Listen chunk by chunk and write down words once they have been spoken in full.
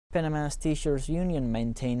Panama's teachers' union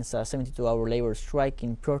maintains a 72-hour labor strike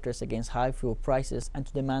in protest against high fuel prices and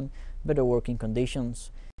to demand better working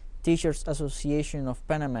conditions. Teachers Association of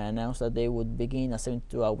Panama announced that they would begin a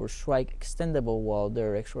 72-hour strike extendable while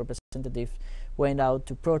their ex-representatives went out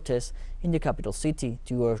to protest in the capital city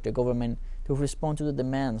to urge the government to respond to the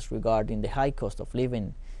demands regarding the high cost of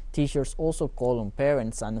living. Teachers also call on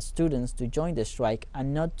parents and students to join the strike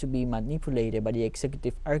and not to be manipulated by the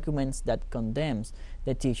executive arguments that condemns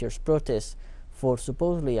the teachers' protests for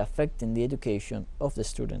supposedly affecting the education of the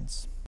students.